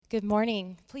Good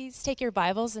morning. Please take your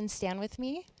Bibles and stand with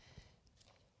me.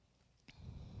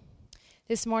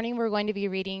 This morning we're going to be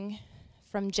reading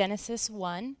from Genesis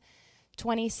 1,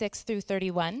 26 through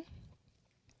 31.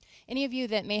 Any of you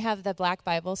that may have the black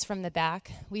Bibles from the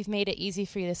back, we've made it easy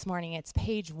for you this morning. It's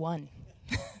page 1.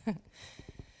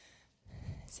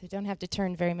 So you don't have to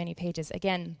turn very many pages.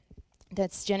 Again,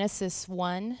 that's Genesis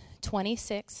 1,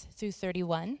 26 through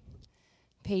 31,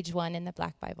 page 1 in the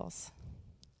black Bibles.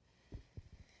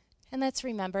 And let's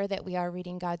remember that we are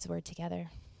reading God's word together.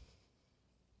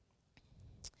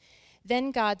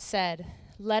 Then God said,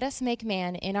 "Let us make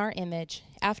man in our image,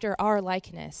 after our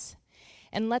likeness,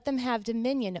 and let them have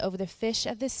dominion over the fish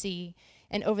of the sea,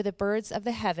 and over the birds of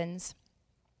the heavens,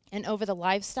 and over the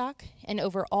livestock, and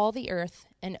over all the earth,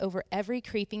 and over every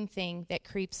creeping thing that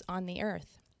creeps on the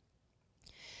earth."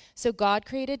 So God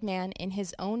created man in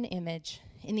his own image.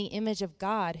 In the image of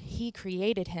God, he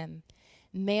created him.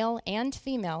 Male and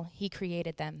female, he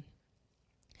created them.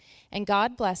 And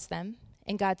God blessed them,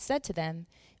 and God said to them,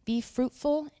 "Be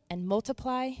fruitful and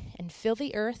multiply and fill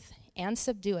the earth and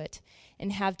subdue it,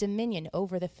 and have dominion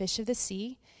over the fish of the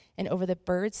sea and over the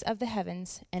birds of the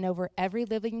heavens and over every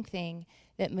living thing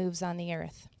that moves on the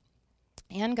earth."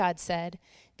 And God said,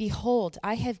 "Behold,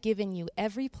 I have given you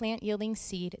every plant yielding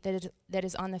seed that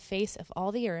is on the face of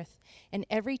all the earth, and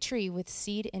every tree with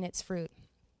seed in its fruit.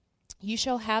 You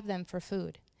shall have them for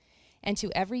food. And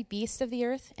to every beast of the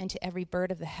earth, and to every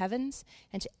bird of the heavens,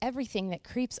 and to everything that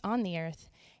creeps on the earth,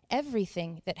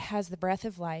 everything that has the breath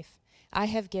of life, I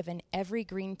have given every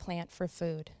green plant for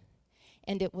food."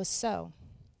 And it was so.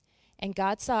 And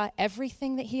God saw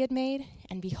everything that he had made,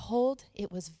 and behold,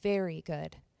 it was very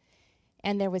good.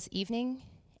 And there was evening,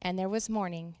 and there was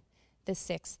morning, the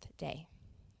sixth day.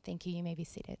 Thank you. You may be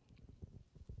seated.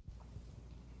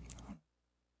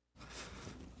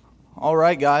 All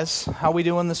right, guys. How we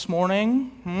doing this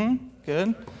morning?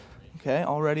 Good. Okay,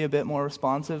 already a bit more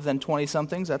responsive than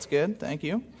 20-somethings. That's good. Thank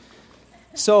you.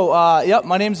 So,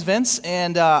 my name's Vince,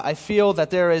 and I feel that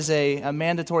there is a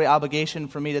mandatory obligation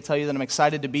for me to tell you that I'm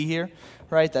excited to be here,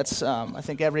 right? That's, I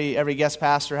think every guest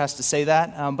pastor has to say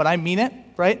that, but I mean it,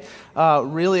 right?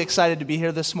 Really excited to be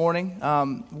here this morning.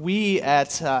 We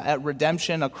at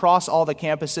Redemption, across all the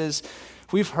campuses,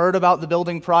 we've heard about the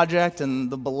building project and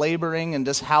the belaboring and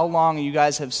just how long you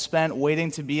guys have spent waiting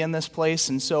to be in this place.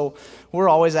 And so we're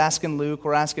always asking Luke,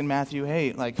 we're asking Matthew,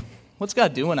 hey, what's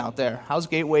God doing out there? How's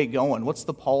Gateway going? What's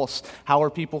the pulse? How are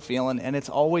people feeling? And it's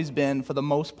always been, for the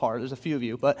most part, there's a few of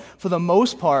you, but for the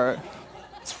most part,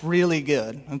 it's really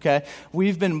good, okay?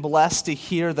 We've been blessed to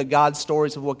hear the God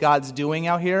stories of what God's doing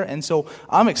out here, and so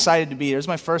I'm excited to be here. It's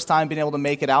my first time being able to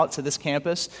make it out to this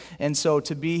campus, and so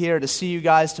to be here, to see you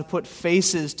guys, to put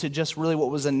faces to just really what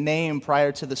was a name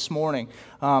prior to this morning,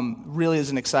 really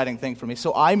is an exciting thing for me.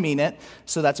 So I mean it,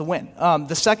 so that's a win.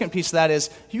 The second piece of that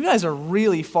is, you guys are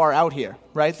really far out here,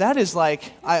 right? That is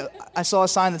I saw a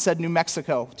sign that said New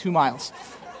Mexico, 2 miles.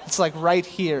 It's right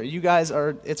here. You guys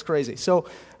are, it's crazy. So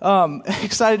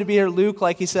excited to be here. Luke,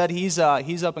 like he said, he's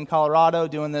up in Colorado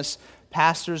doing this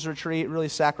pastor's retreat, really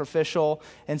sacrificial.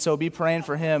 And so be praying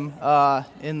for him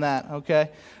in that,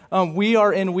 okay? We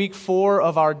are in week 4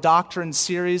 of our Doctrine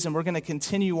series, and we're going to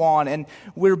continue on. And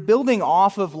we're building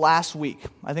off of last week.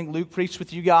 I think Luke preached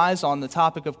with you guys on the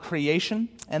topic of creation.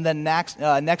 And then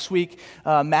next week,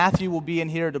 Matthew will be in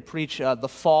here to preach the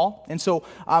fall. And so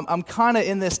I'm kind of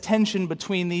in this tension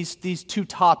between these two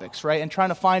topics, right? And trying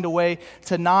to find a way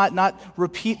to not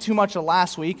repeat too much of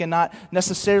last week and not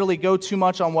necessarily go too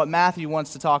much on what Matthew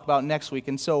wants to talk about next week.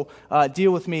 And so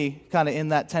deal with me kind of in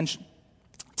that tension.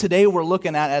 Today we're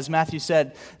looking at, as Matthew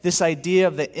said, this idea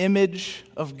of the image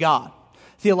of God.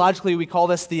 Theologically, we call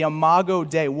this the Imago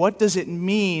Dei. What does it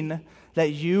mean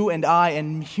that you and I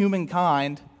and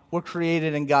humankind were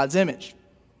created in God's image?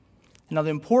 Now, the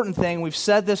important thing, we've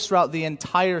said this throughout the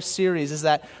entire series, is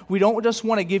that we don't just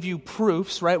want to give you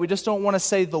proofs, right? We just don't want to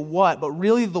say the what, but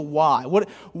really the why.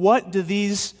 What do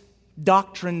these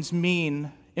doctrines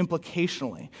mean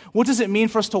implicationally? What does it mean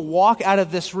for us to walk out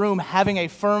of this room having a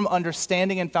firm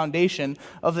understanding and foundation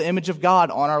of the image of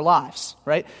God on our lives,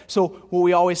 right? So what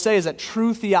we always say is that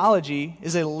true theology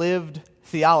is a lived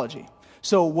theology.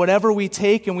 So whatever we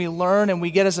take and we learn and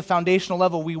we get as a foundational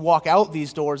level, we walk out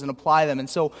these doors and apply them. And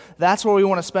so that's where we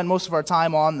want to spend most of our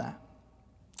time on that.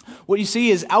 What you see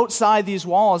is outside these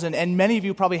walls, and many of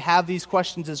you probably have these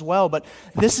questions as well, but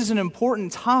this is an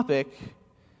important topic.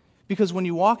 Because when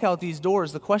you walk out these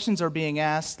doors, the questions are being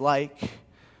asked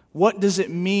what does it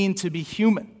mean to be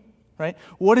human, right?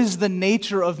 What is the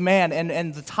nature of man?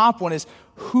 And the top one is,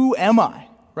 who am I,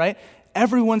 right?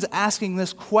 Everyone's asking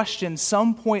this question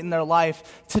some point in their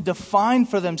life to define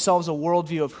for themselves a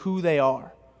worldview of who they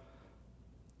are.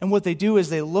 And what they do is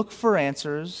they look for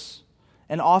answers,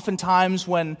 and oftentimes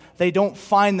when they don't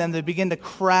find them, they begin to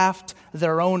craft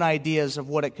their own ideas of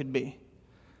what it could be.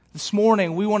 This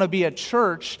morning, we want to be a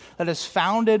church that is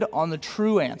founded on the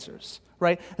true answers,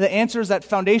 right? The answers that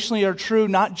foundationally are true,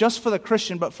 not just for the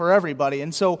Christian, but for everybody.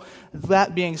 And so,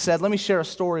 that being said, let me share a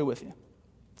story with you.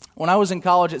 When I was in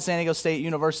college at San Diego State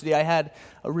University, I had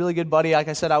a really good buddy. Like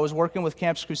I said, I was working with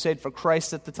Campus Crusade for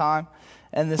Christ at the time.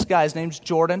 And this guy, his name's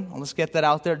Jordan. Let's get that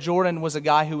out there. Jordan was a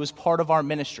guy who was part of our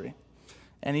ministry.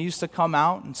 And he used to come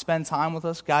out and spend time with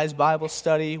us, guys' Bible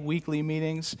study, weekly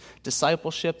meetings,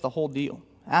 discipleship, the whole deal.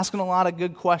 Asking a lot of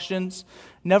good questions.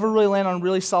 Never really land on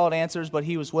really solid answers, but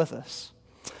he was with us.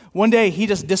 One day, he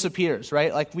just disappears,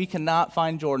 right? Like, we cannot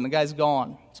find Jordan. The guy's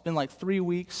gone. It's been like 3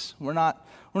 weeks. We're not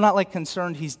like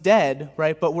concerned he's dead,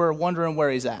 right? But we're wondering where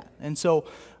he's at. And so,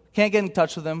 can't get in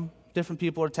touch with him. Different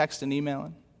people are texting,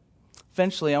 emailing.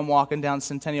 Eventually, I'm walking down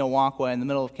Centennial Walkway in the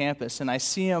middle of campus, and I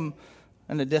see him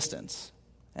in the distance.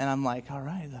 And I'm like, all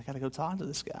right, I got to go talk to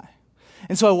this guy.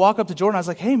 And so I walk up to Jordan. I was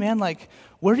like, hey, man, like,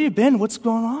 where have you been? What's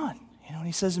going on? You know, and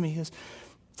he says to me, he goes,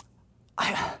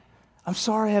 I'm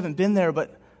sorry I haven't been there,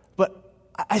 but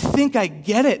I think I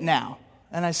get it now.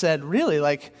 And I said, really?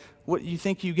 Like, what, you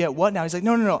think you get what now? He's like,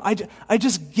 no, I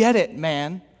just get it,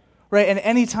 man. Right? And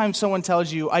anytime someone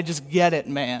tells you, I just get it,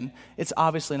 man, it's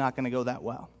obviously not going to go that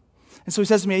well. And so he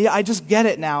says to me, yeah, I just get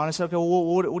it now. And I said, okay, well,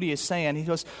 what are you saying? He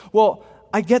goes, well,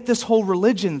 I get this whole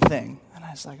religion thing. And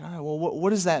I was like, all right, well, what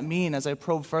does that mean? As I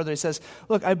probe further, he says,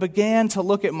 look, I began to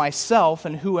look at myself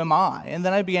and who am I? And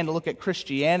then I began to look at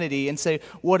Christianity and say,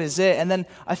 what is it? And then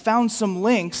I found some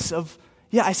links of,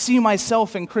 yeah, I see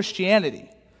myself in Christianity.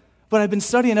 But I've been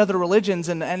studying other religions,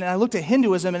 and I looked at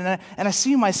Hinduism, and I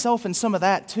see myself in some of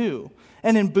that too.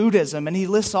 And in Buddhism, and he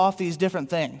lists off these different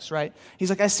things, right? He's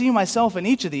like, I see myself in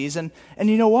each of these, and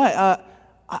you know what?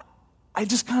 I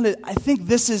think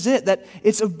this is it, that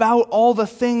it's about all the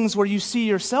things where you see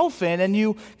yourself in, and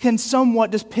you can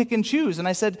somewhat just pick and choose. And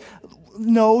I said,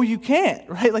 no, you can't,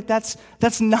 right? Like, that's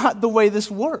not the way this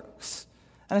works.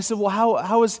 And I said, well,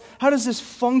 how does this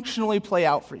functionally play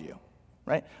out for you,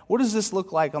 right? What does this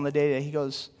look like on the day-to-day? He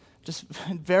goes, just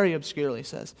very obscurely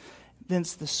says,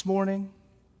 Vince, this morning,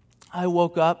 I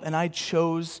woke up and I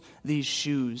chose these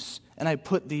shoes, and I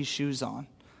put these shoes on.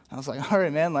 I was like, all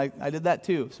right, man, like, I did that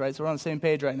too, right? So we're on the same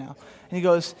page right now.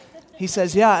 And he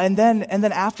says, yeah, and then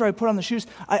after I put on the shoes,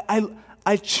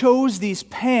 I chose these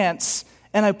pants,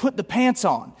 and I put the pants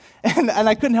on. And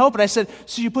I couldn't help it. I said,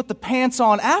 so you put the pants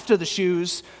on after the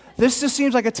shoes? This just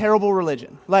seems like a terrible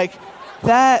religion. Like,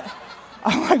 that,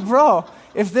 I'm like, bro,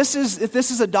 if this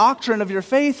is a doctrine of your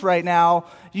faith right now,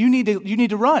 you need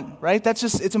to run, right?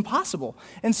 It's impossible.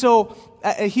 And so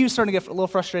he was starting to get a little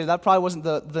frustrated. That probably wasn't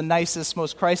the nicest,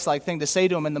 most Christ-like thing to say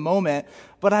to him in the moment.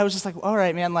 But I was just like, all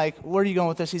right, man, like, where are you going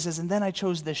with this? He says, and then I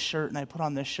chose this shirt, and I put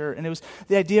on this shirt. And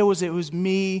the idea was it was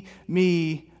me,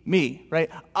 right?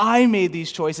 I made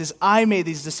these choices. I made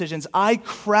these decisions. I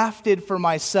crafted for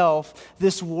myself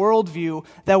this worldview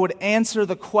that would answer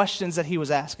the questions that he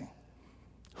was asking.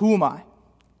 Who am I?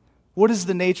 What is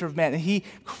the nature of man? And he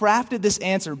crafted this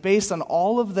answer based on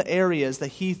all of the areas that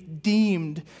he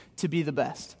deemed to be the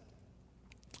best.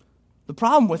 The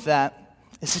problem with that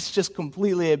is it's just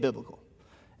completely abiblical.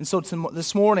 And so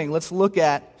this morning, let's look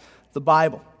at the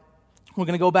Bible. We're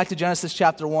going to go back to Genesis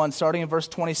chapter 1, starting in verse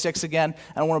 26 again,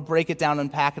 and I want to break it down and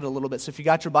unpack it a little bit. So if you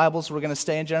got your Bibles, we're going to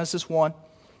stay in Genesis 1.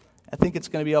 I think it's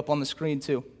going to be up on the screen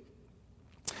too.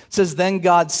 It says, then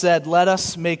God said, let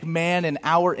us make man in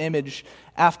our image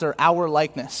after our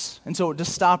likeness. And so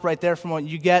just stop right there for a moment.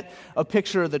 You get a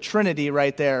picture of the Trinity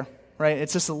right there, right?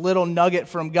 It's just a little nugget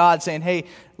from God saying, hey,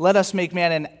 let us make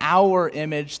man in our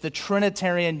image. The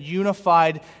Trinitarian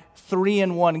unified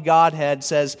 3-in-1 Godhead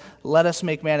says, let us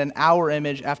make man in our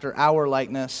image after our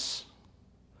likeness.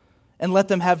 And let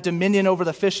them have dominion over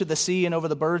the fish of the sea and over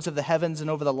the birds of the heavens and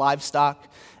over the livestock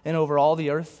and over all the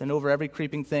earth and over every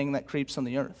creeping thing that creeps on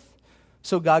the earth.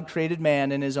 So God created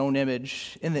man in his own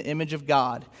image. In the image of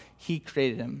God, he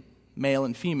created him. Male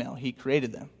and female, he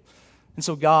created them. And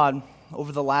so God,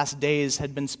 over the last days,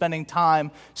 had been spending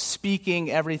time speaking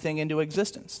everything into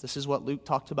existence. This is what Luke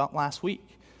talked about last week.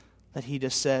 That he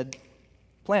just said,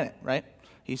 planet, right?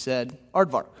 He said,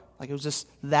 aardvark. Like, it was just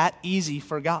that easy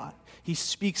for God. He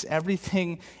speaks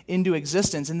everything into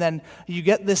existence. And then you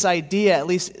get this idea, at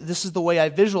least this is the way I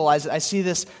visualize it. I see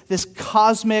this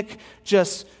cosmic,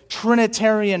 just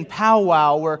Trinitarian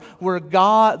powwow where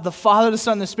God, the Father, the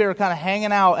Son, and the Spirit are kind of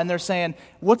hanging out, and they're saying,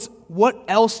 what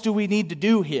else do we need to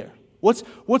do here?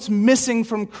 What's missing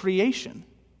from creation,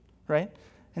 right?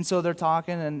 And so they're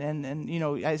talking, and you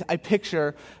know, I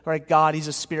picture, right, God, he's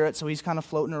a spirit, so he's kind of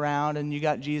floating around, and you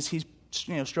got Jesus, he's,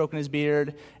 you know, stroking his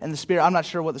beard, and the spirit, I'm not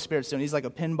sure what the spirit's doing. He's like a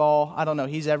pinball. I don't know.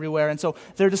 He's everywhere. And so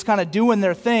they're just kind of doing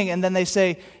their thing, and then they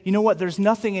say, you know what, there's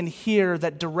nothing in here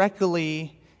that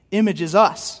directly images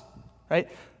us, right?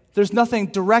 There's nothing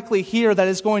directly here that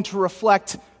is going to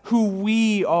reflect who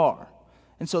we are.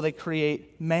 And so they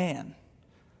create man.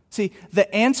 See,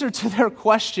 the answer to their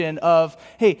question of,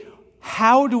 hey,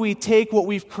 how do we take what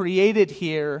we've created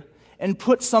here and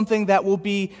put something that will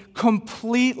be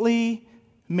completely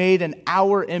made in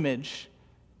our image,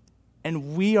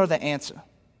 and we are the answer?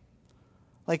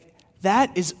 Like,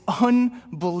 that is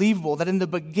unbelievable, that in the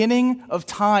beginning of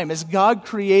time, as God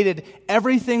created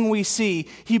everything we see,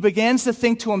 he begins to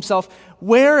think to himself,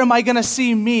 where am I going to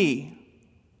see me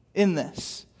in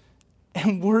this?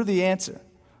 And we're the answer.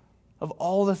 Of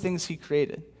all the things he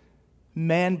created,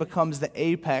 man becomes the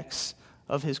apex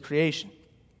of his creation.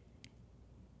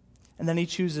 And then he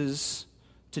chooses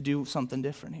to do something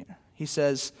different here. He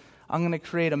says, I'm going to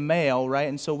create a male, right?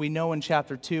 And so we know in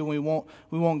chapter 2, we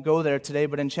won't go there today,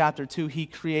 but in chapter 2, he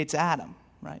creates Adam,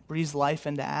 right? Breathes life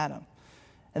into Adam.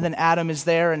 And then Adam is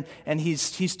there, and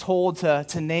he's told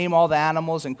to name all the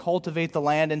animals and cultivate the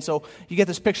land. And so you get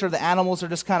this picture of the animals are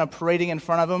just kind of parading in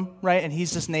front of him, right? And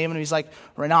he's just naming them. He's like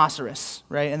rhinoceros,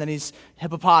 right? And then he's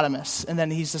hippopotamus. And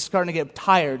then he's just starting to get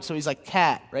tired, so he's like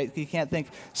cat, right? He can't think,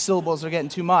 syllables are getting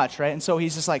too much, right? And so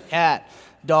he's just like cat,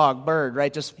 dog, bird,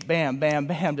 right? Just bam, bam,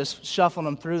 bam, just shuffling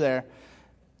them through there.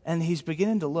 And he's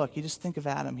beginning to look. You just think of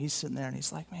Adam. He's sitting there, and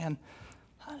he's like, man,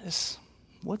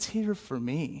 what's here for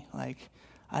me? Like,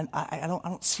 I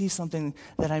don't see something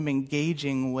that I'm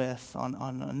engaging with on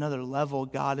another level.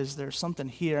 God, is there something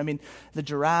here? I mean, the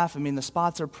giraffe, the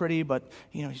spots are pretty, but,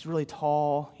 he's really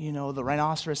tall. The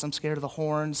rhinoceros, I'm scared of the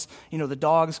horns. The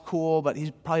dog's cool, but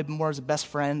he's probably more as a best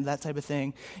friend, that type of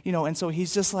thing. And so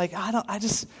he's just like, I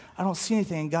don't see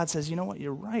anything. And God says, you know what,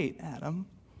 you're right, Adam.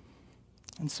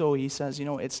 And so he says,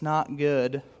 it's not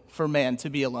good for man to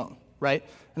be alone, right?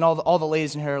 And all the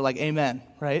ladies in here are like, amen,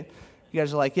 right? You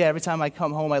guys are like, yeah, every time I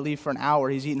come home, I leave for an hour.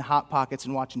 He's eating Hot Pockets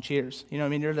and watching Cheers. You know what I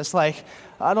mean? You're just like,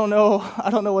 I don't know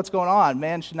what's going on.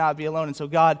 Man should not be alone. And so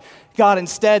God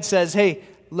instead says, hey,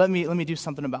 let me do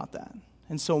something about that.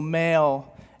 And so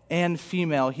male and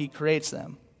female, he creates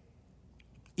them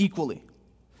equally,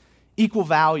 equal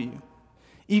value,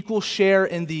 equal share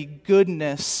in the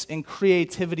goodness and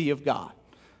creativity of God.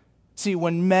 See,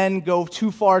 when men go too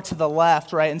far to the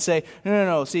left, right, and say,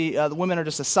 no, see, the women are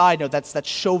just a side note, that's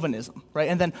chauvinism, right?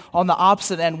 And then on the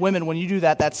opposite end, women, when you do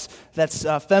that, that's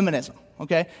feminism,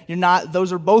 okay?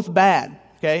 Those are both bad,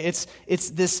 okay?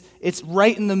 It's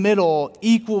right in the middle,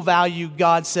 equal value.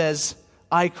 God says,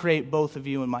 I create both of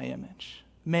you in my image,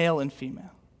 male and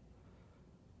female.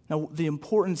 Now, the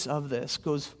importance of this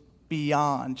goes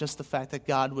beyond just the fact that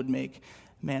God would make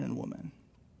man and woman.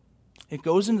 It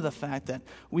goes into the fact that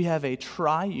we have a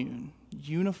triune,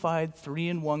 unified,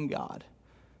 three-in-one God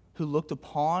who looked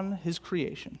upon his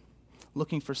creation,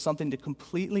 looking for something to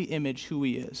completely image who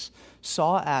he is,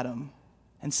 saw Adam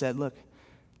and said, look,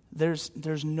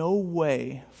 there's no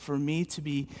way for me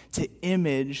to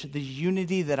image the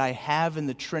unity that I have in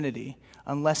the Trinity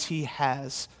unless he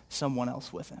has someone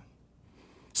else with him.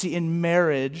 See, in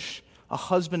marriage, a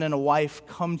husband and a wife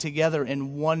come together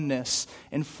in oneness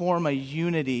and form a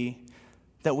unity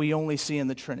that we only see in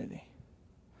the Trinity.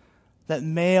 That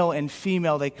male and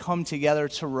female, they come together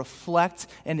to reflect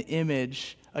and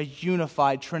image a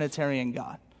unified Trinitarian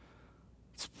God.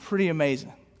 It's pretty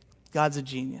amazing. God's a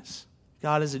genius.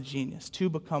 God is a genius. Two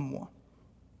become one.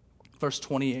 Verse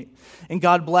 28. And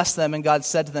God blessed them, and God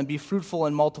said to them, be fruitful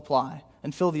and multiply,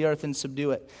 and fill the earth and subdue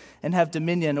it, and have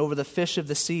dominion over the fish of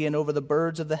the sea, and over the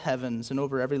birds of the heavens, and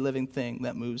over every living thing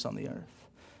that moves on the earth.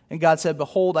 And God said,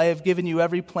 behold, I have given you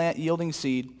every plant yielding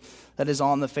seed that is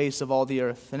on the face of all the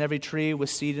earth, and every tree with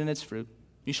seed in its fruit.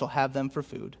 You shall have them for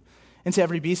food. And to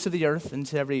every beast of the earth, and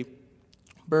to every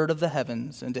bird of the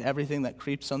heavens, and to everything that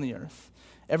creeps on the earth,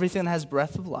 everything that has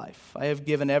breath of life, I have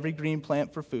given every green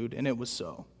plant for food. And it was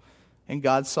so. And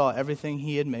God saw everything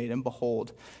he had made, and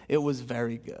behold, it was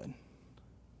very good.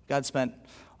 God spent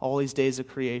all these days of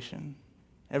creation,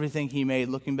 everything he made,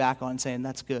 looking back on and saying,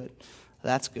 that's good.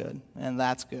 That's good, and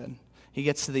that's good. He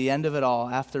gets to the end of it all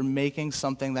after making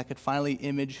something that could finally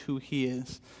image who he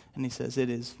is, and he says, it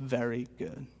is very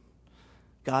good.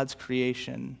 God's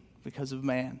creation, because of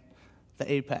man,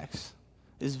 the apex,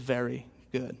 is very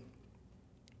good.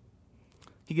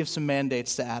 He gives some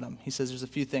mandates to Adam. He says, there's a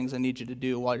few things I need you to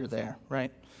do while you're there,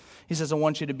 right? He says, I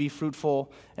want you to be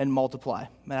fruitful and multiply.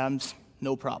 Adam's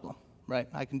no problem. right?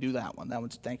 I can do that one. That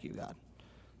one's thank you, God.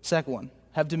 Second one,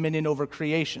 have dominion over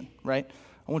creation, right?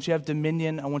 I want you to have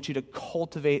dominion. I want you to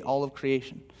cultivate all of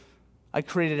creation. I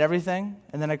created everything,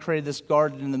 and then I created this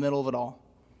garden in the middle of it all.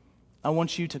 I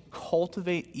want you to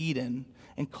cultivate Eden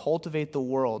and cultivate the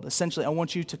world. Essentially, I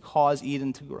want you to cause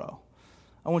Eden to grow.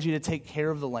 I want you to take care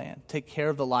of the land, take care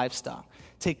of the livestock,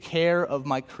 take care of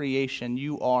my creation.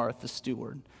 You are the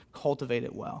steward. Cultivate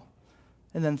it well.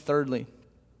 And then thirdly,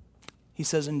 he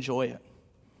says enjoy it.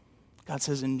 God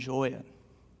says enjoy it.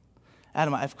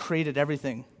 Adam, I've created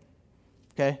everything.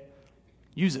 Okay?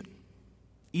 Use it.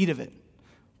 Eat of it.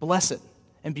 Bless it.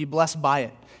 And be blessed by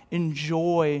it.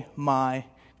 Enjoy my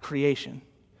creation.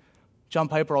 John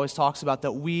Piper always talks about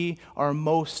that we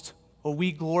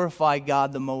glorify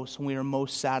God the most when we are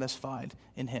most satisfied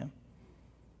in him.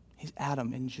 He's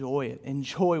Adam, enjoy it.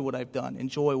 Enjoy what I've done.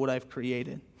 Enjoy what I've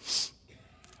created.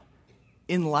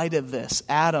 In light of this,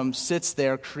 Adam sits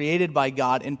there, created by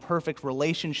God, in perfect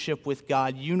relationship with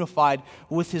God, unified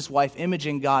with his wife,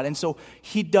 imaging God. And so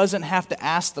he doesn't have to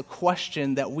ask the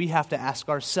question that we have to ask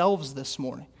ourselves this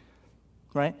morning,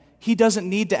 right? He doesn't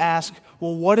need to ask,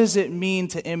 well, what does it mean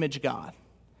to image God?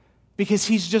 Because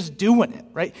he's just doing it,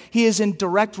 right? He is in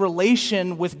direct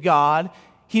relation with God.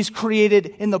 He's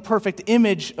created in the perfect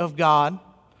image of God.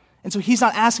 And so he's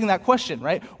not asking that question,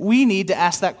 right? We need to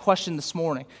ask that question this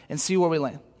morning and see where we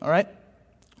land, all right?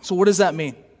 So what does that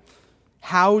mean?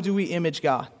 How do we image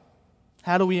God?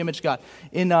 How do we image God?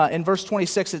 In verse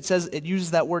 26, it says, it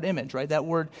uses that word image, right? That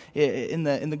word in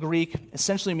the Greek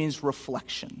essentially means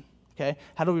reflection, okay?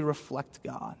 How do we reflect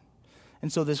God?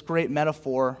 And so this great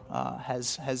metaphor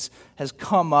has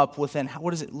come up within,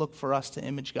 what does it look for us to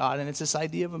image God? And it's this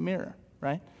idea of a mirror,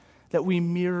 right? That we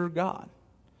mirror God.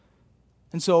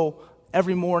 And so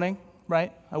every morning,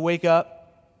 right, I wake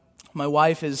up, my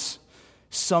wife is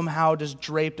somehow just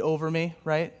draped over me,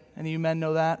 right? Any of you men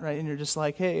know that, right? And you're just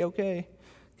like, hey, okay,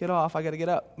 get off, I got to get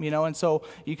up, And so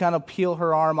you kind of peel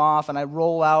her arm off, and I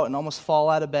roll out and almost fall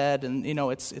out of bed, and,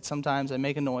 it's sometimes I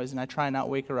make a noise, and I try not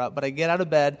wake her up. But I get out of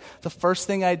bed, the first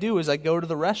thing I do is I go to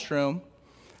the restroom,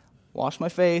 wash my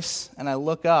face, and I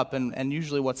look up, and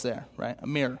usually what's there, right? A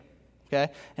mirror,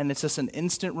 okay? And it's just an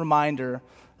instant reminder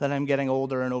that I'm getting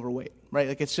older and overweight, right?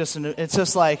 Like it's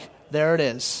just like, there it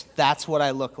is. That's what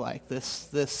I look like. This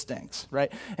stinks,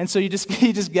 right? And so you just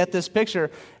get this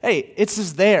picture. Hey, it's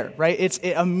just there, right?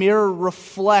 A mirror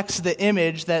reflects the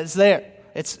image that's there.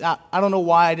 I don't know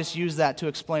why I just used that to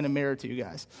explain a mirror to you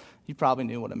guys. You probably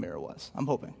knew what a mirror was. I'm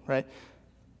hoping, right?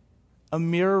 A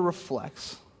mirror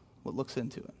reflects what looks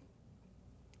into it.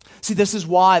 See, this is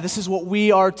what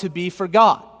we are to be for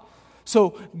God.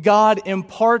 So God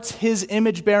imparts his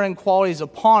image-bearing qualities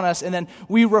upon us, and then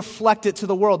we reflect it to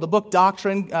the world. The book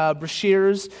Doctrine,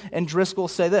 Brashears and Driscoll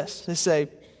say this. They say,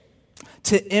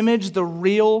 to image the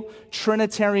real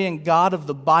Trinitarian God of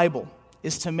the Bible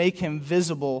is to make him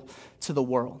visible to the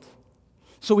world.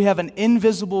 So we have an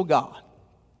invisible God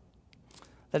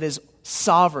that is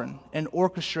sovereign and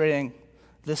orchestrating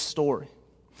this story.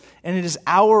 And it is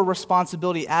our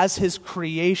responsibility as his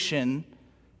creation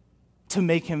to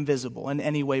make him visible in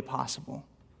any way possible.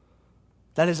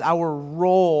 That is our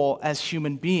role as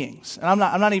human beings. And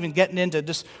I'm not even getting into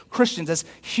just Christians. As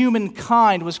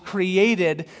humankind was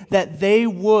created that they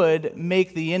would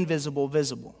make the invisible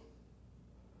visible.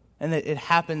 And that it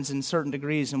happens in certain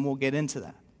degrees, and we'll get into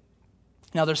that.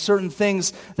 Now, there's certain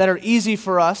things that are easy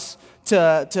for us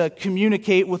to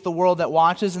communicate with the world that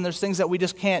watches, and there's things that we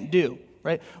just can't do,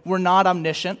 right? We're not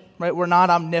omniscient, right? We're not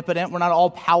omnipotent. We're not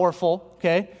all-powerful,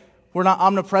 okay? We're not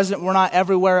omnipresent. We're not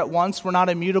everywhere at once. We're not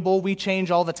immutable. We change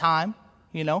all the time,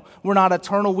 We're not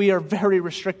eternal. We are very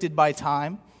restricted by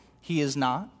time. He is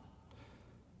not.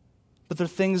 But there are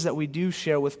things that we do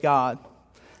share with God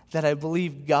that I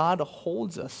believe God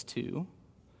holds us to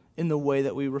in the way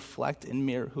that we reflect and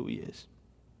mirror who he is.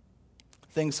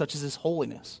 Things such as his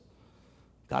holiness.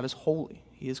 God is holy.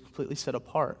 He is completely set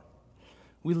apart.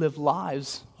 We live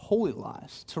lives, holy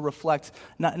lives, to reflect,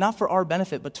 not for our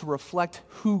benefit, but to reflect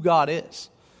who God is.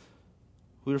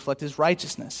 We reflect his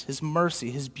righteousness, his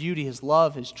mercy, his beauty, his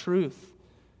love, his truth,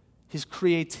 his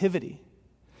creativity.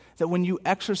 That when you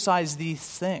exercise these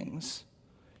things,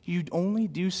 you only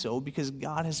do so because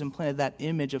God has implanted that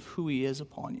image of who he is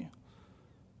upon you.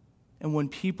 And when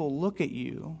people look at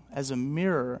you as a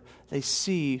mirror, they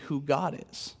see who God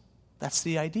is. That's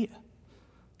the idea.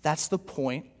 That's the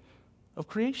point of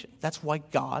creation. That's why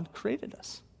God created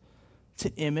us.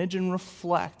 To image and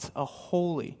reflect a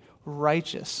holy,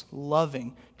 righteous,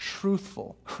 loving,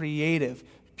 truthful, creative,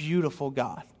 beautiful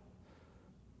God.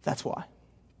 That's why.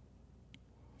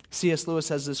 C.S. Lewis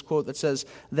has this quote that says,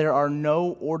 there are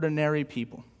no ordinary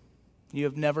people. You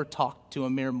have never talked to a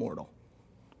mere mortal.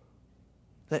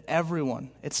 That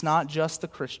everyone, it's not just the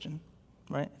Christian,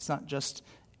 right? It's not just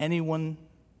anyone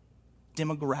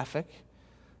demographic.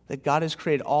 That God has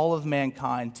created all of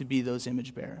mankind to be those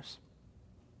image bearers.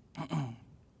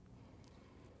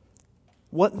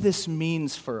 What this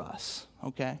means for us,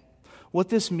 okay? What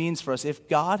this means for us, if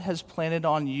God has planted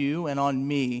on you and on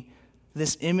me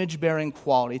this image-bearing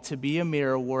quality to be a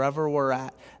mirror wherever we're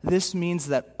at, this means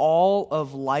that all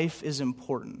of life is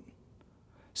important.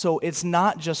 So it's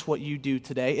not just what you do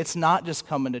today. It's not just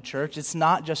coming to church. It's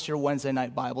not just your Wednesday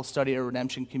night Bible study or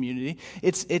redemption community.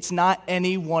 It's not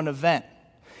any one event.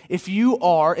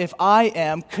 If I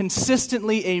am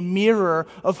consistently a mirror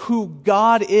of who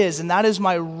God is, and that is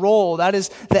my role, that is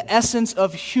the essence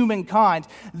of humankind,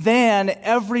 then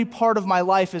every part of my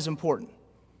life is important.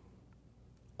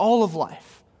 All of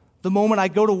life. The moment I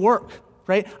go to work,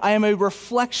 right? I am a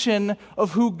reflection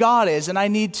of who God is, and I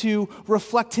need to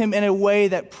reflect Him in a way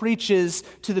that preaches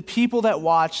to the people that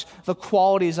watch the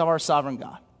qualities of our sovereign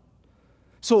God.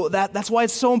 So that's why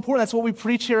it's so important. That's what we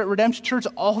preach here at Redemption Church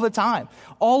all the time.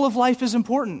 All of life is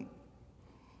important.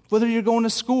 Whether you're going to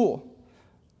school,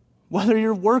 whether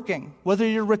you're working, whether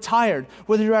you're retired,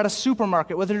 whether you're at a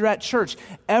supermarket, whether you're at church,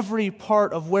 every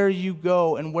part of where you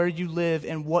go and where you live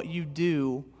and what you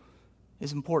do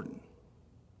is important.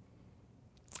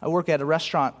 I work at a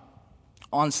restaurant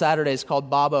on Saturdays called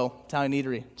Babbo Italian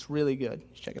Eatery. It's really good.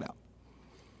 Check it out.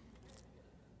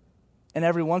 And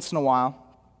every once in a while,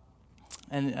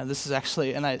 and this is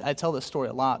actually, and I tell this story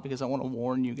a lot because I want to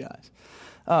warn you guys.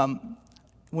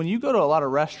 When you go to a lot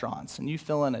of restaurants and you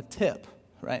fill in a tip,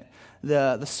 right,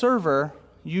 the server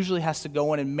usually has to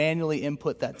go in and manually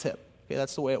input that tip. Okay,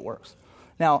 that's the way it works.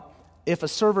 Now, if a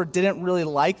server didn't really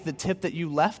like the tip that you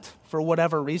left for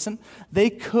whatever reason, they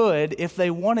could, if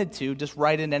they wanted to, just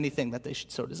write in anything that they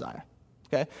should so desire.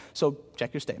 Okay, so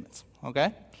check your statements.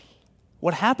 Okay.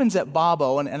 What happens at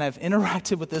Babbo, and I've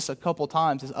interacted with this a couple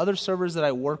times, is other servers that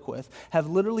I work with have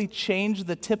literally changed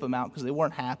the tip amount because they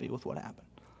weren't happy with what happened.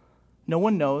 No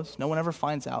one knows. No one ever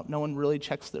finds out. No one really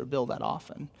checks their bill that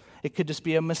often. It could just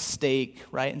be a mistake,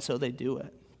 right? And so they do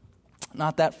it.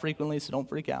 Not that frequently, so don't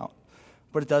freak out.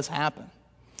 But it does happen.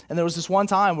 And there was this one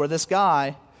time where this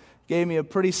guy gave me a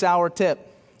pretty sour tip.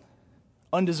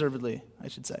 Undeservedly, I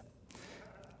should say.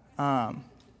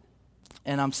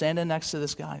 And I'm standing next to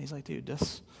this guy, and he's like, dude,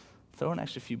 just throw an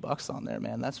extra few bucks on there,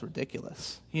 man. That's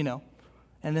ridiculous, you know?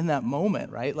 And in that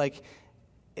moment, right, like,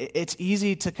 it's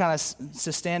easy to kind of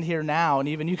to stand here now, and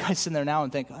even you guys sitting there now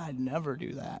and think, I'd never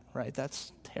do that, right?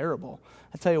 That's terrible.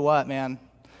 I tell you what, man,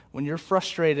 when you're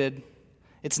frustrated,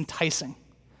 it's enticing.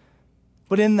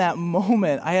 But in that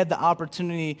moment, I had the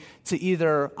opportunity to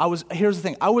here's the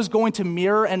thing, I was going to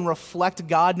mirror and reflect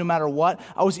God no matter what.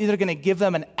 I was either going to give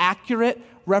them an accurate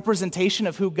representation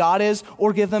of who God is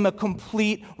or give them a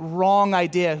complete wrong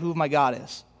idea of who my God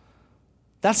is.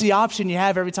 That's the option you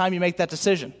have every time you make that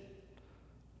decision.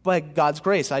 By God's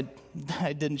grace, I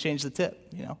didn't change the tip,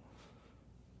 you know,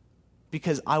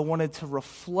 because I wanted to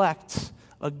reflect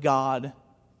a God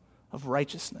of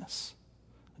righteousness,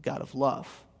 a God of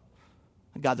love,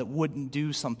 a God that wouldn't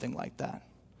do something like that.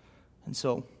 And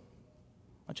so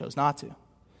I chose not to.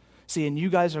 See, and you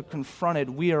guys are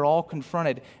confronted, we are all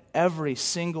confronted every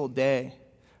single day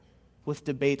with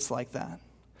debates like that.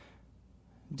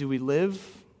 Do we live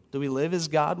as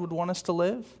God would want us to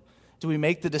live? Do we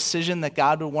make the decision that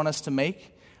God would want us to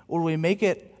make? Or do we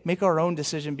make our own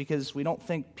decision because we don't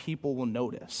think people will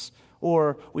notice?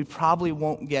 Or we probably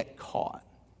won't get caught?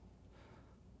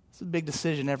 It's a big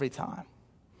decision every time.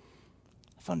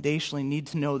 Foundationally need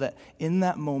to know that in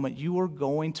that moment you are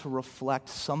going to reflect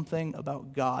something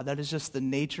about God. That is just the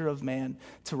nature of man,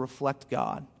 to reflect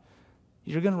God.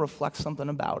 You're going to reflect something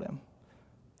about Him.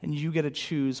 And you get to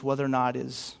choose whether or not it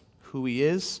is who He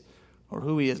is or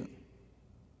who He isn't.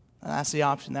 And that's the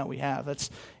option that we have.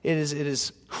 It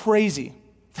is crazy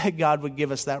that God would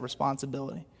give us that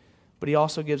responsibility. But He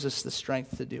also gives us the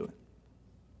strength to do it.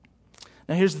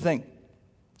 Now here's the thing.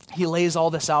 He lays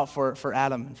all this out for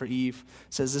Adam and for Eve.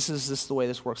 Says, this is the way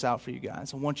this works out for you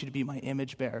guys. I want you to be my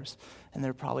image bearers. And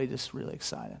they're probably just really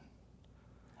excited.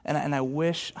 And I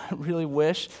really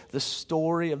wish the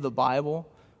story of the Bible,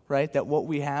 right, that what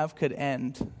we have could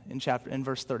end in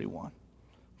verse 31.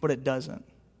 But it doesn't.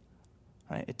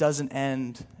 Right? It doesn't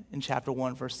end in chapter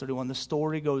 1, verse 31. The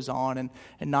story goes on, and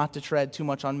not to tread too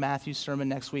much on Matthew's sermon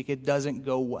next week, it doesn't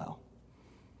go well.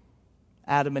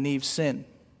 Adam and Eve sin.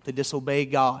 They disobey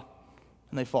God,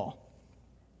 and they fall.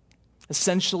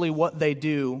 Essentially what they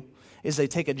do is they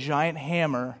take a giant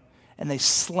hammer and they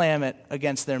slam it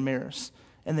against their mirrors.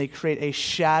 and they create a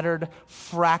shattered,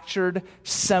 fractured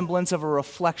semblance of a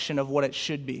reflection of what it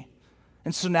should be.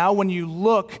 And so now when you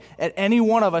look at any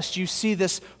one of us, you see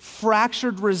this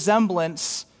fractured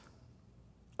resemblance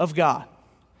of God.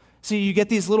 See, you get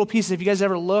these little pieces. If you guys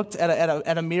ever looked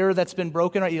at a mirror that's been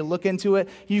broken, right? You look into it,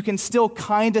 you can still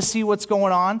kind of see what's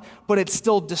going on, but it's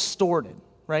still distorted,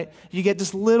 right? You get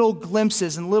just little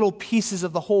glimpses and little pieces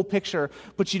of the whole picture,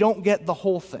 but you don't get the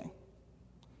whole thing.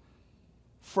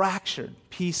 Fractured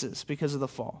pieces because of the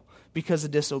fall, because of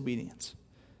disobedience.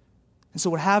 And so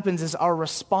what happens is our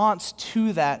response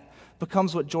to that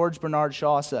becomes what George Bernard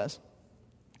Shaw says.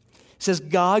 He says,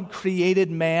 God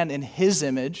created man in his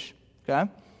image,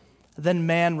 okay? Then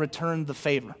man returned the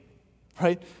favor,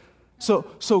 right?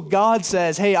 So God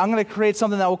says, hey, I'm going to create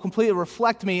something that will completely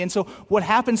reflect me. And so what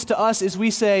happens to us is we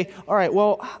say, all right,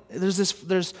 well, there's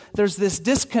this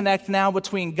disconnect now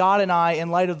between God and I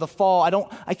in light of the fall.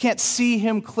 I can't see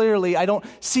him clearly. I don't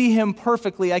see him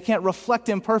perfectly. I can't reflect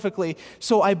him perfectly.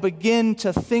 So I begin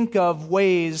to think of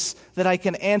ways that I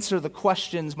can answer the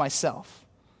questions myself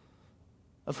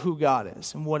of who God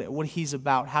is and what he's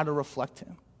about, how to reflect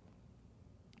him.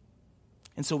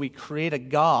 And so we create a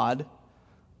God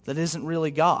that isn't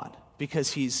really God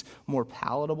because he's more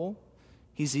palatable.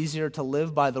 He's easier to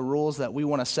live by the rules that we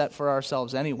want to set for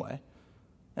ourselves anyway.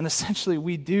 And essentially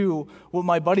we do what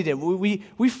my buddy did.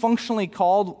 We functionally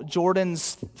called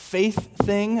Jordan's faith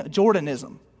thing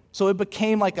Jordanism. So it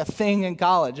became like a thing in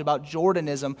college about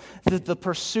Jordanism, the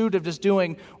pursuit of just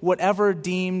doing whatever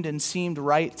deemed and seemed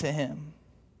right to him.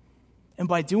 And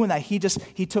by doing that, he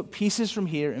took pieces from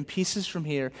here and pieces from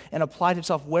here and applied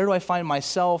himself. Where do I find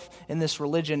myself in this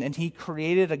religion? And he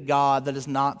created a God that is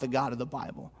not the God of the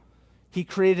Bible. He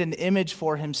created an image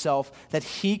for himself that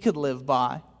he could live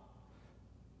by,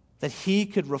 that he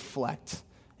could reflect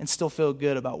and still feel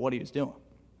good about what he was doing.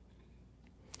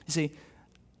 You see,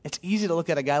 it's easy to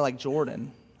look at a guy like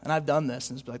Jordan, and I've done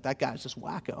this, and it's like, that guy's just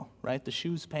wacko, right? The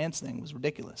shoes, pants thing was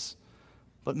ridiculous.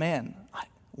 But man,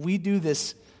 we do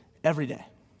this every day.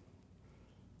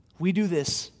 We do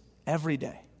this every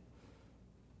day.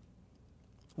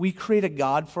 We create a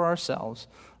God for ourselves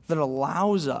that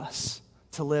allows us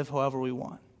to live however we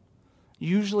want.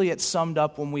 Usually it's summed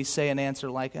up when we say an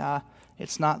answer like,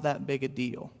 it's not that big a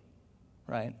deal,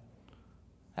 right?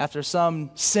 After some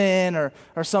sin or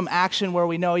some action where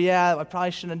we know, I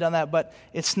probably shouldn't have done that, but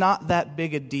it's not that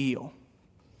big a deal.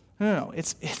 No,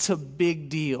 it's a big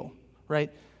deal,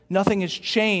 right? Nothing has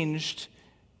changed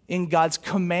in God's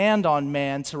command on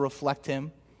man to reflect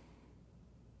him.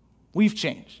 We've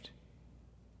changed.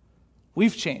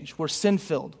 We've changed. We're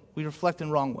sin-filled. We reflect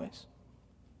in wrong ways.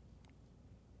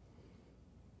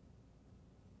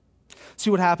 See,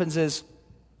 what happens is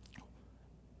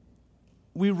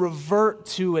we revert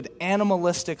to an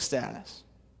animalistic status.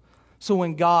 So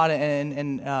when God,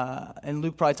 and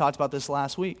Luke probably talked about this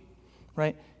last week,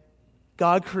 right?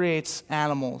 God creates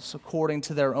animals according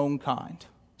to their own kind,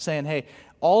 saying, hey,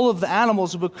 all of the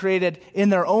animals will be created in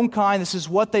their own kind. This is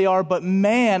what they are, but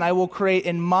man I will create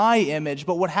in my image.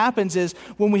 But what happens is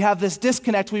when we have this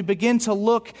disconnect, we begin to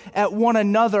look at one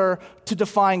another to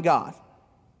define God.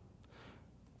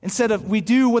 Instead of, we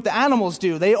do what the animals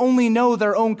do. They only know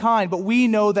their own kind, but we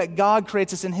know that God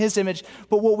creates us in his image.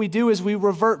 But what we do is we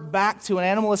revert back to an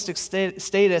animalistic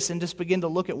status and just begin to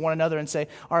look at one another and say,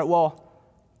 all right, well,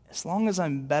 as long as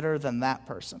I'm better than that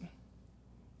person,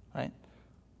 right?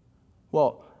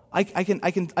 Well, I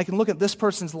can look at this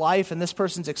person's life and this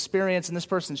person's experience and this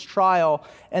person's trial,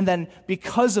 and then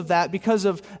because of that, because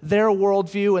of their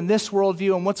worldview and this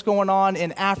worldview and what's going on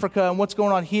in Africa and what's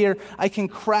going on here, I can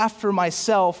craft for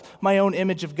myself my own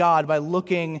image of God by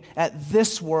looking at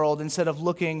this world instead of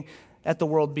looking at the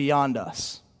world beyond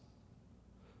us.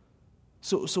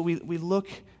 So we look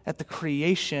at the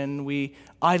creation, we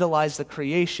idolize the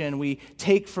creation, we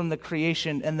take from the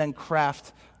creation and then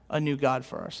craft a new God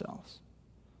for ourselves.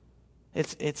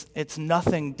 It's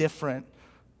nothing different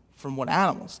from what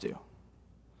animals do.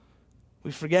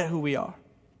 We forget who we are.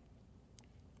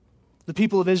 The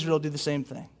people of Israel do the same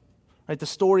thing. Right? The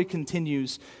story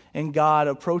continues, and God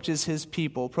approaches his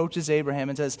people, approaches Abraham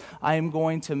and says, I am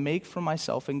going to make for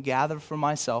myself and gather for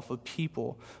myself a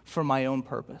people for my own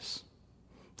purpose,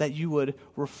 that you would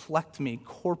reflect me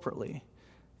corporately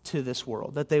to this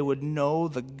world, that they would know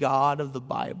the God of the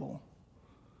Bible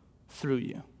through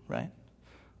you, right?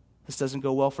 This doesn't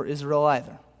go well for Israel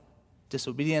either.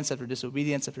 Disobedience after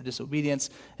disobedience after disobedience,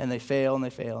 and they fail and they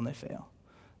fail and they fail.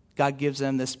 God gives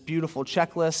them this beautiful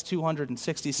checklist,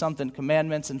 260-something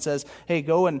commandments, and says, hey,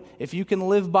 go and if you can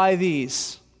live by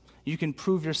these, you can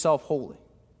prove yourself holy.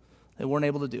 They weren't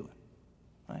able to do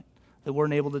it, right? They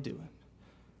weren't able to do it.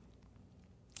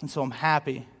 And so I'm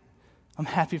happy. I'm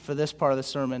happy for this part of the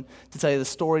sermon to tell you the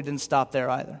story didn't stop there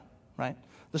either, right?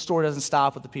 The story doesn't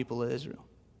stop with the people of Israel.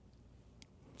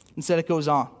 Instead, it goes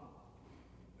on.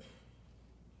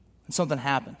 And something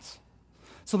happens.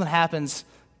 Something happens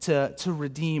to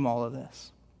redeem all of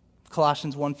this.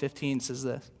 Colossians 1:15 says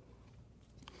this.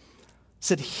 It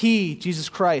said, He, Jesus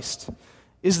Christ,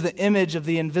 is the image of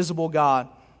the invisible God,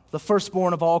 the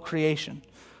firstborn of all creation.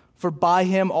 For by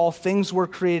him all things were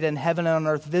created in heaven and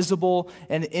on earth, visible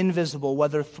and invisible,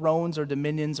 whether thrones or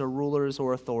dominions or rulers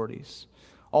or authorities.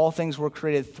 All things were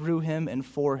created through him and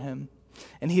for him.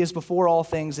 And he is before all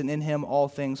things, and in him all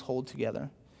things hold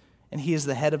together. And he is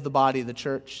the head of the body, the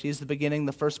church. He is the beginning,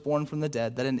 the firstborn from the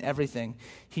dead, that in everything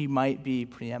he might be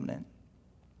preeminent.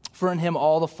 For in him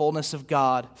all the fullness of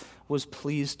God was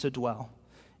pleased to dwell,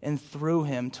 and through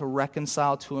him to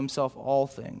reconcile to himself all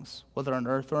things, whether on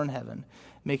earth or in heaven,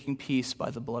 making peace by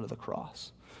the blood of the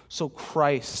cross. So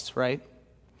Christ, right,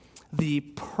 the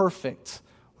perfect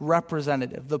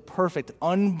representative, the perfect,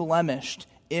 unblemished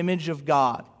image of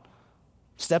God,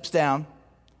 steps down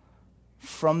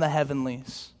from the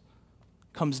heavenlies,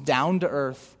 comes down to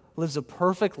earth, lives a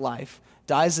perfect life,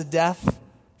 dies a death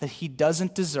that he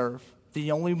doesn't deserve,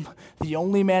 the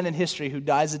only man in history who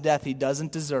dies a death he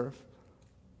doesn't deserve.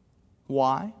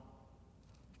 Why?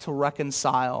 To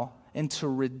reconcile and to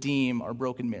redeem our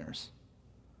broken mirrors.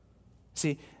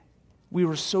 See, we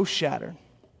were so shattered,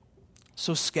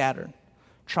 so scattered,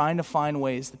 trying to find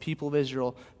ways, the people of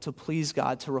Israel, to please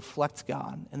God, to reflect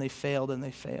God, and they failed and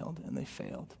they failed and they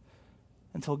failed.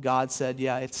 Until God said,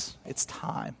 yeah, it's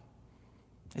time.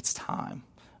 It's time.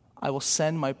 I will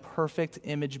send my perfect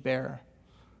image bearer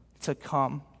to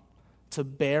come, to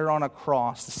bear on a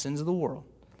cross the sins of the world,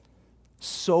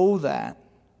 so that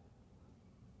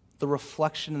the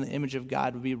reflection and the image of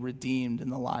God would be redeemed in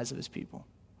the lives of his people.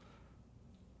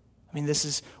 I mean, this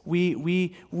is,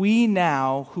 we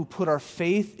now who put our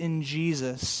faith in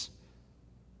Jesus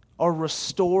are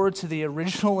restored to the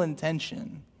original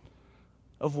intention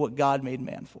of what God made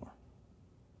man for.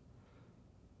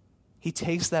 He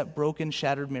takes that broken,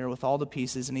 shattered mirror with all the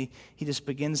pieces, and he just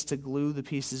begins to glue the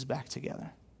pieces back together,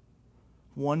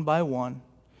 one by one,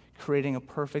 creating a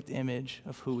perfect image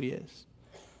of who he is.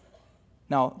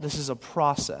 Now, this is a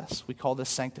process. We call this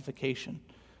sanctification,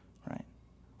 right?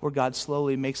 Where God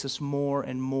slowly makes us more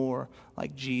and more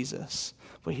like Jesus.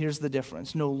 But here's the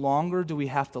difference. No longer do we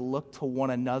have to look to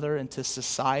one another and to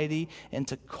society and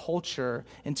to culture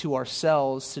and to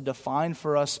ourselves to define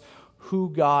for us who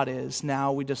God is.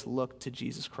 Now we just look to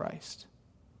Jesus Christ.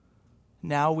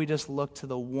 Now we just look to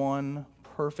the one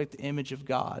perfect image of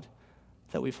God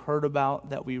that we've heard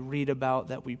about, that we read about,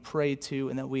 that we pray to,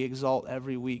 and that we exalt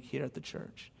every week here at the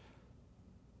church.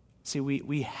 See,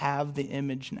 we have the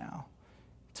image now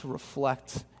to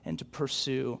reflect and to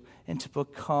pursue and to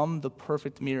become the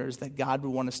perfect mirrors that God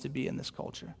would want us to be in this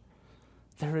culture.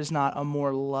 There is not a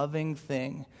more loving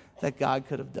thing that God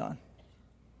could have done.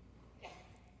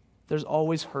 There's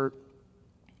always hurt.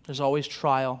 There's always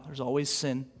trial. There's always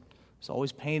sin. There's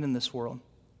always pain in this world.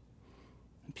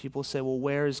 And people say, well,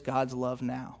 where is God's love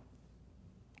now?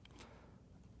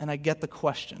 And I get the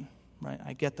question, right?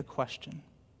 I get the question.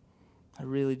 I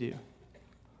really do.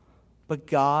 But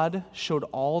God showed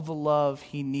all the love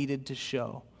he needed to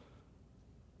show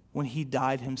when he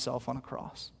died himself on a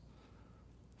cross.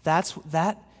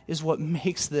 That is what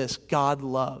makes this God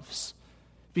loves.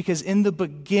 Because in the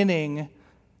beginning,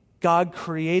 God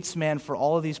creates man for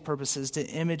all of these purposes to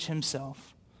image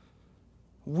himself.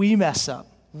 We mess up.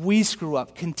 We screw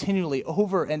up continually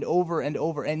over and over and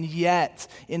over. And yet,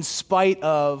 in spite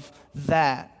of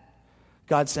that,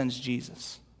 God sends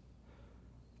Jesus.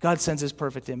 God sends his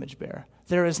perfect image bearer.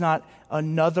 There is not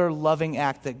another loving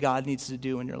act that God needs to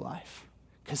do in your life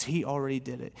because he already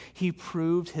did it. He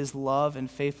proved his love and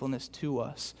faithfulness to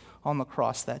us on the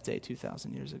cross that day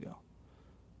 2,000 years ago.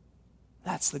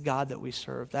 That's the God that we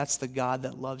serve. That's the God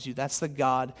that loves you. That's the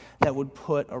God that would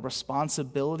put a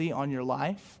responsibility on your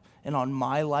life and on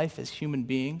my life as human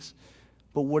beings,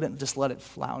 but wouldn't just let it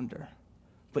flounder,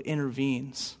 but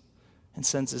intervenes and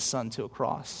sends his son to a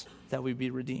cross that we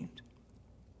be redeemed.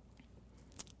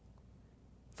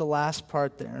 The last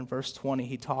part there in verse 20,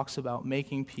 he talks about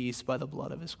making peace by the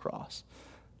blood of his cross.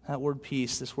 That word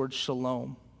peace, this word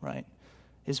shalom, right,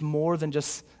 is more than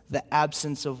just the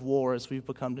absence of war as we've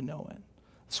become to know it.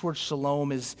 This word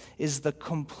shalom is the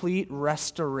complete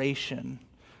restoration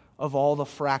of all the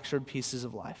fractured pieces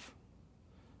of life.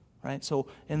 Right? So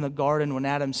in the garden when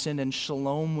Adam sinned and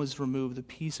shalom was removed, the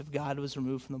peace of God was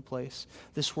removed from the place,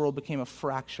 this world became a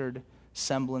fractured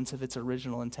semblance of its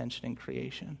original intention in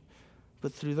creation.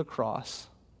 But through the cross,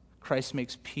 Christ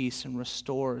makes peace and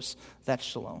restores that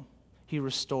shalom. He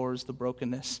restores the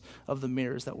brokenness of the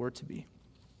mirrors that we're to be.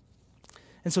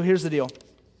 And so here's the deal.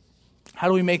 How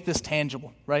do we make this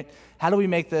tangible, right? How do we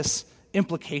make this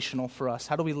implicational for us?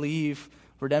 How do we leave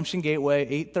Redemption Gateway,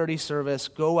 8:30 service,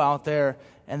 go out there,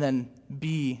 and then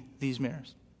be these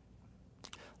mirrors?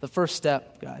 The first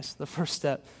step, guys,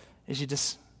 is you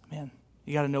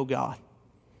got to know God.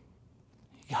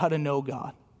 You got to know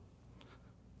God.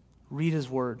 Read His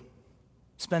Word.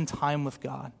 Spend time with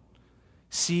God.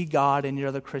 See God in your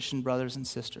other Christian brothers and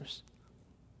sisters.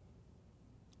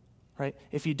 Right?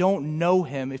 If you don't know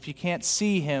Him, if you can't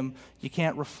see Him, you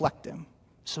can't reflect Him.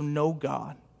 So know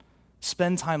God.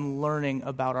 Spend time learning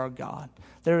about our God.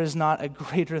 There is not a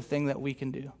greater thing that we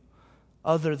can do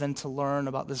other than to learn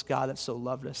about this God that so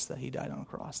loved us that He died on a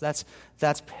cross. That's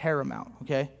paramount,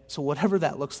 okay? So whatever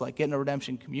that looks like, get in a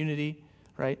redemption community,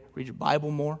 right? Read your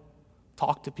Bible more,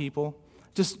 talk to people.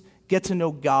 Just get to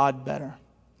know God better,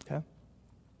 okay?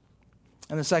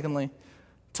 And then secondly,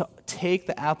 to take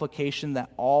the application that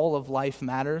all of life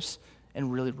matters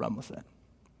and really run with it.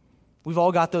 We've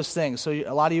all got those things. So a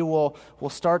lot of you will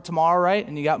start tomorrow, right?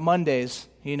 And you got Mondays,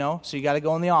 so you got to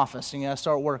go in the office and you got to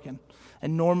start working.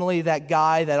 And normally that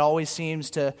guy that always seems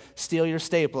to steal your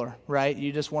stapler, right?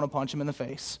 You just want to punch him in the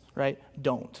face, right?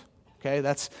 Don't. Okay?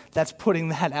 That's putting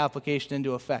that application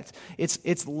into effect.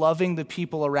 It's loving the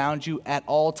people around you at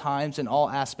all times in all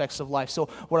aspects of life. So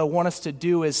what I want us to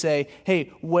do is say,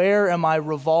 hey, where am I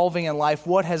revolving in life?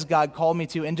 What has God called me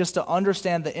to? And just to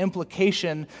understand the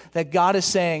implication that God is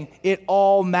saying, it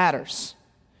all matters.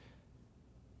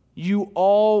 You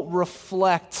all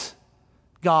reflect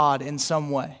God in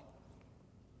some way.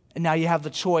 And now you have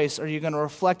the choice. Are you going to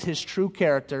reflect His true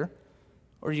character,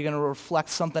 or are you going to reflect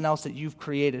something else that you've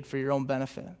created for your own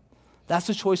benefit? That's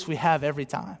the choice we have every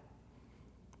time.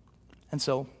 And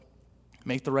so,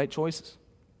 make the right choices.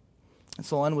 And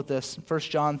so I'll end with this. 1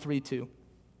 John 3:2.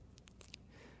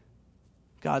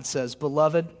 God says,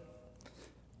 "Beloved,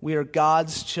 we are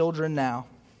God's children now,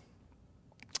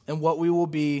 and what we will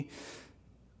be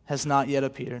has not yet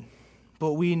appeared.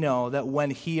 But we know that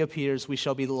when He appears, we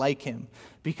shall be like Him,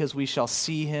 because we shall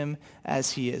see Him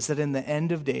as He is." That in the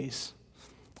end of days,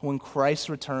 when Christ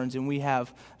returns and we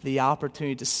have the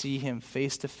opportunity to see Him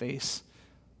face to face,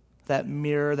 that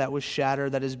mirror that was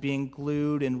shattered, that is being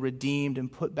glued and redeemed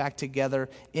and put back together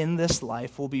in this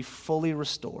life, will be fully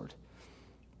restored.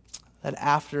 That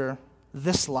after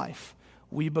this life,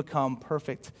 we become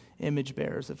perfect image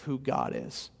bearers of who God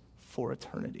is for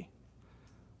eternity.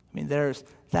 I mean,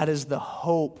 that is the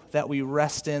hope that we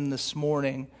rest in this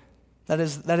morning. That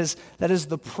is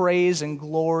the praise and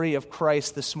glory of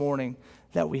Christ this morning,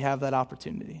 that we have that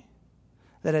opportunity.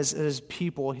 That as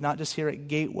people, not just here at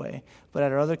Gateway, but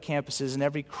at our other campuses, and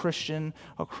every Christian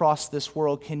across this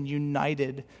world can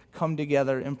united come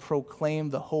together and proclaim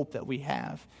the hope that we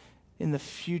have in the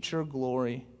future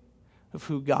glory of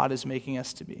who God is making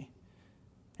us to be.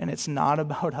 And it's not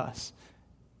about us.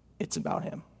 It's about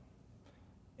Him.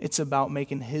 It's about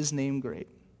making His name great.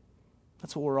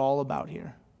 That's what we're all about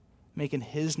here. Making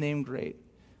His name great,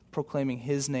 proclaiming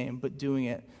His name, but doing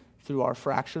it through our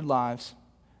fractured lives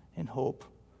in hope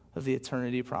of the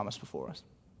eternity promised before us.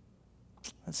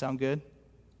 That sound good?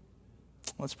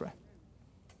 Let's pray.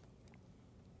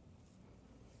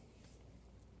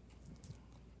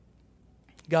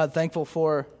 God, thankful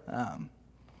for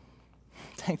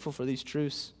these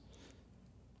truths.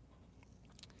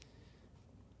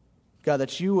 God,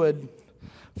 that you would,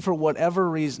 for whatever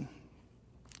reason,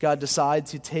 God, decide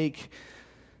to take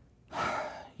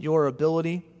your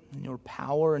ability and your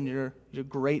power and your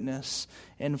greatness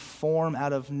and form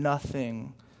out of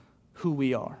nothing who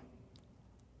we are.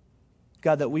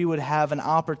 God, that we would have an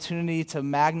opportunity to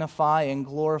magnify and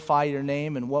glorify your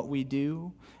name in what we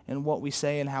do and what we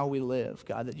say and how we live.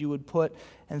 God, that you would put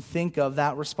and think of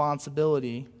that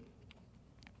responsibility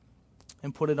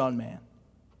and put it on man.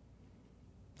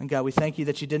 And God, we thank you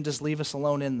that you didn't just leave us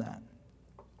alone in that.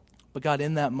 But God,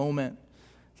 in that moment,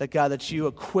 that you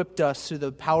equipped us through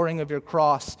the powering of your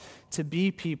cross to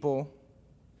be people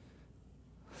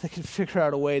that can figure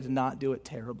out a way to not do it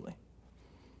terribly.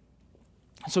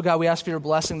 So God, we ask for your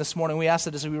blessing this morning. We ask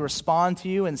that as we respond to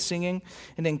you in singing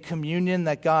and in communion,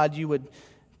 that God, you would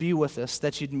be with us,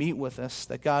 that you'd meet with us,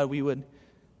 that God, we would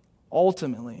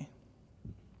ultimately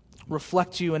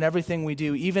reflect you in everything we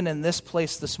do, even in this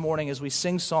place this morning as we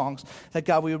sing songs, that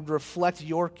God, we would reflect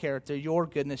your character, your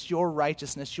goodness, your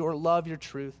righteousness, your love, your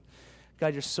truth.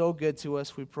 God, you're so good to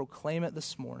us. We proclaim it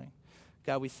this morning.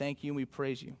 God, we thank you and we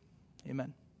praise you.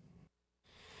 Amen.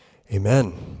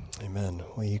 Amen. Amen.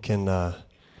 Well, you can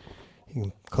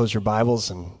close your Bibles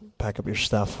and pack up your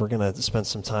stuff. We're going to spend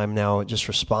some time now just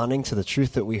responding to the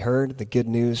truth that we heard, the good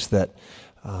news that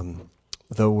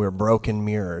though we're broken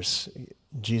mirrors,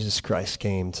 Jesus Christ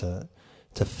came to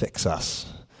fix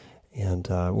us. And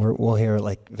we'll hear,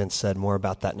 like Vince said, more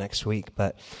about that next week.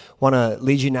 But want to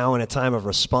lead you now in a time of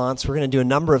response. We're going to do a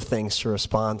number of things to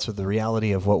respond to the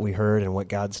reality of what we heard and what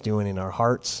God's doing in our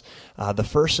hearts. The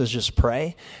first is just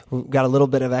pray. We've got a little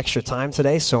bit of extra time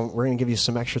today, so we're going to give you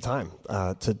some extra time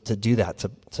to do that,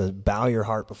 to bow your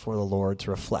heart before the Lord,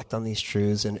 to reflect on these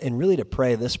truths, and really to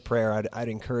pray this prayer. I'd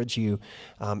encourage you,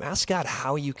 ask God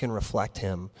how you can reflect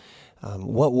Him.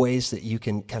 What ways that you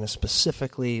can kind of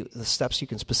specifically, the steps you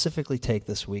can specifically take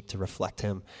this week to reflect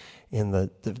Him in the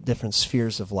different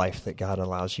spheres of life that God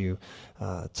allows you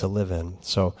to live in.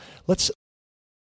 So let's